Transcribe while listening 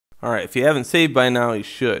All right, if you haven't saved by now, you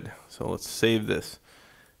should. So let's save this.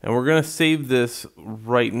 And we're going to save this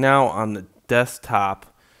right now on the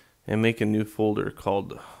desktop and make a new folder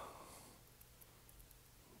called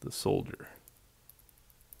the soldier.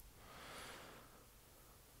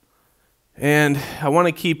 And I want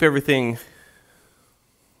to keep everything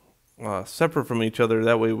separate from each other.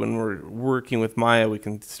 That way when we're working with Maya, we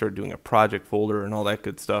can start doing a project folder and all that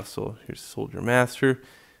good stuff. So here's Soldier Master.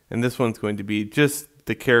 And this one's going to be just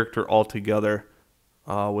the character altogether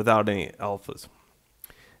without any alphas.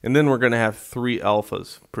 And then we're going to have 3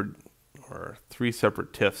 alphas or 3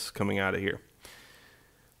 separate TIFFs coming out of here.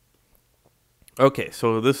 Okay,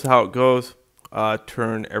 so this is how it goes.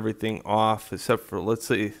 Turn everything off except for, let's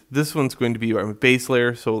say, this one's going to be our base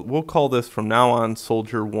layer. So we'll call this from now on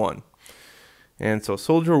Soldier 1. And so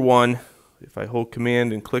Soldier 1, if I hold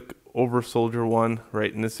Command and click over Soldier 1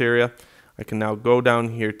 right in this area, I can now go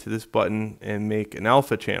down here to this button and make an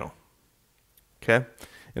alpha channel. Okay,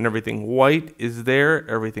 and everything white is there,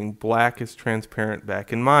 everything black is transparent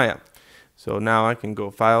back in Maya. So now I can go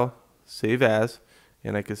File, Save As,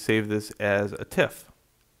 and I can save this as a TIFF.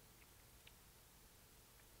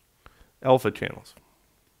 Alpha channels.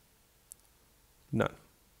 None.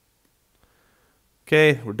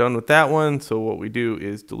 Okay, we're done with that one. So what we do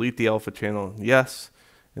is delete the alpha channel, yes,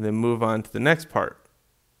 and then move on to the next part.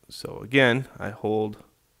 So again, I hold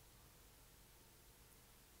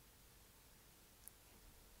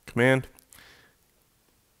Command,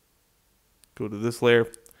 go to this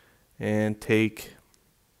layer, and make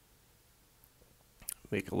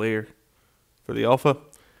a layer for the alpha.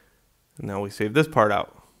 And now we save this part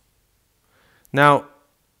out. Now,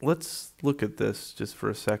 let's look at this just for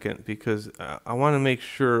a second, because I want to make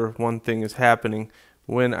sure one thing is happening.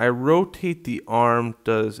 When I rotate the arm,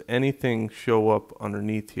 does anything show up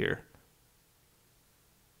underneath here?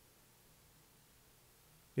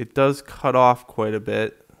 It does cut off quite a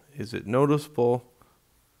bit. Is it noticeable?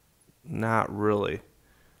 Not really.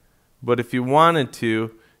 But if you wanted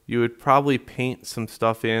to, you would probably paint some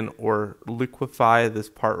stuff in or liquefy this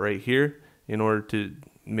part right here in order to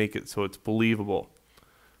make it so it's believable.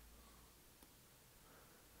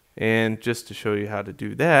 And just to show you how to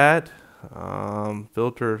do that,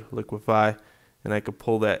 filter, liquefy, and I could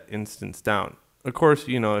pull that instance down. Of course,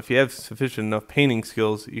 you know, if you have sufficient enough painting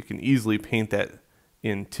skills, you can easily paint that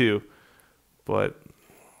in too. But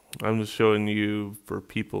I'm just showing you for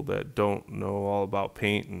people that don't know all about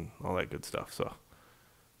paint and all that good stuff. So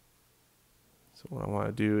what I want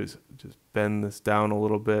to do is just bend this down a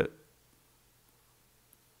little bit.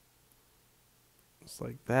 Just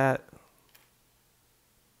like that.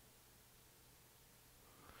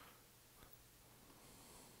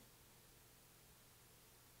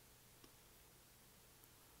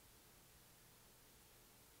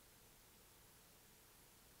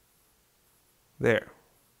 There.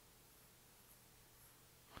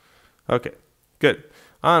 Okay, good.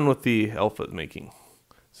 On with the alpha making.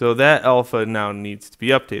 So that alpha now needs to be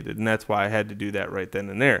updated, and that's why I had to do that right then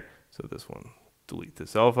and there. So this one, delete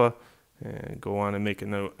this alpha, and go on and make a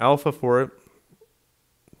new alpha for it.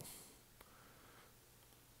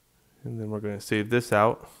 And then we're going to save this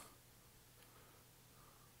out.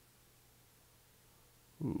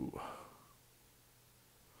 Ooh.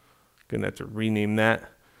 Gonna have to rename that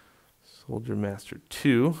Soldier Master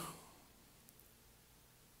 2.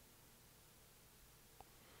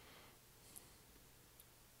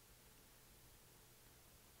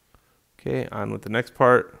 Okay, on with the next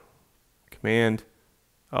part. Command,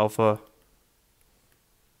 alpha.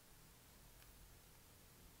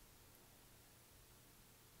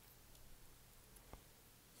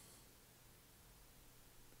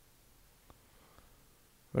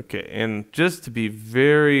 Okay, and just to be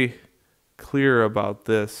very clear about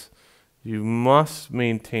this, you must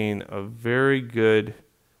maintain a very good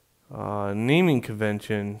naming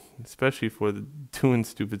convention, especially for doing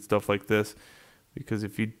stupid stuff like this. Because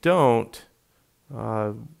if you don't,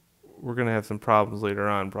 we're going to have some problems later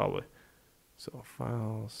on probably. So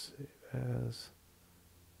File, Save As,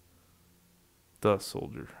 the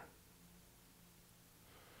soldier.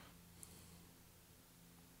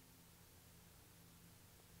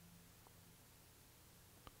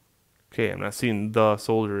 Okay, I'm not seeing the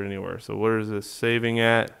soldier anywhere. So where is this saving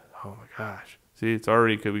at? Oh my gosh. See, it's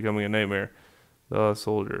already becoming a nightmare. The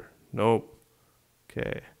soldier. Nope.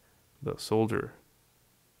 Okay. The soldier.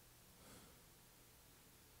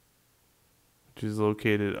 Which is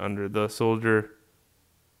located under the soldier.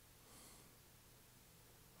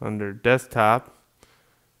 Under desktop.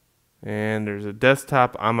 And there's a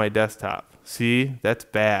desktop on my desktop. See, that's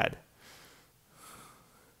bad.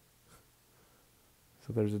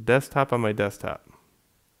 So there's a desktop on my desktop.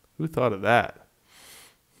 Who thought of that?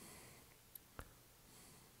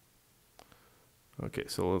 Okay,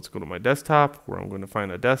 so let's go to my desktop where I'm going to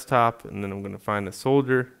find a desktop, and then I'm going to find a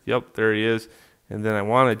soldier. Yep, there he is. And then I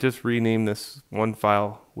want to just rename this one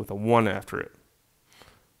file with a 1 after it.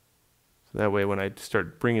 So that way when I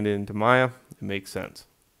start bringing it into Maya, it makes sense.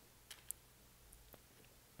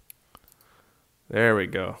 There we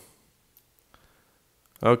go.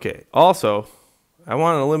 Okay, also, I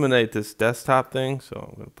want to eliminate this desktop thing, so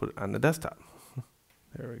I'm going to put it on the desktop.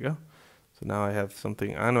 There we go. So now I have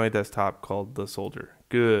something on my desktop called the soldier.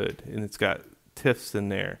 Good, and it's got TIFFs in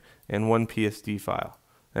there and one PSD file.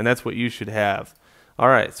 And that's what you should have. All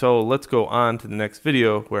right, so let's go on to the next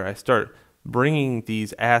video where I start bringing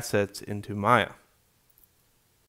these assets into Maya.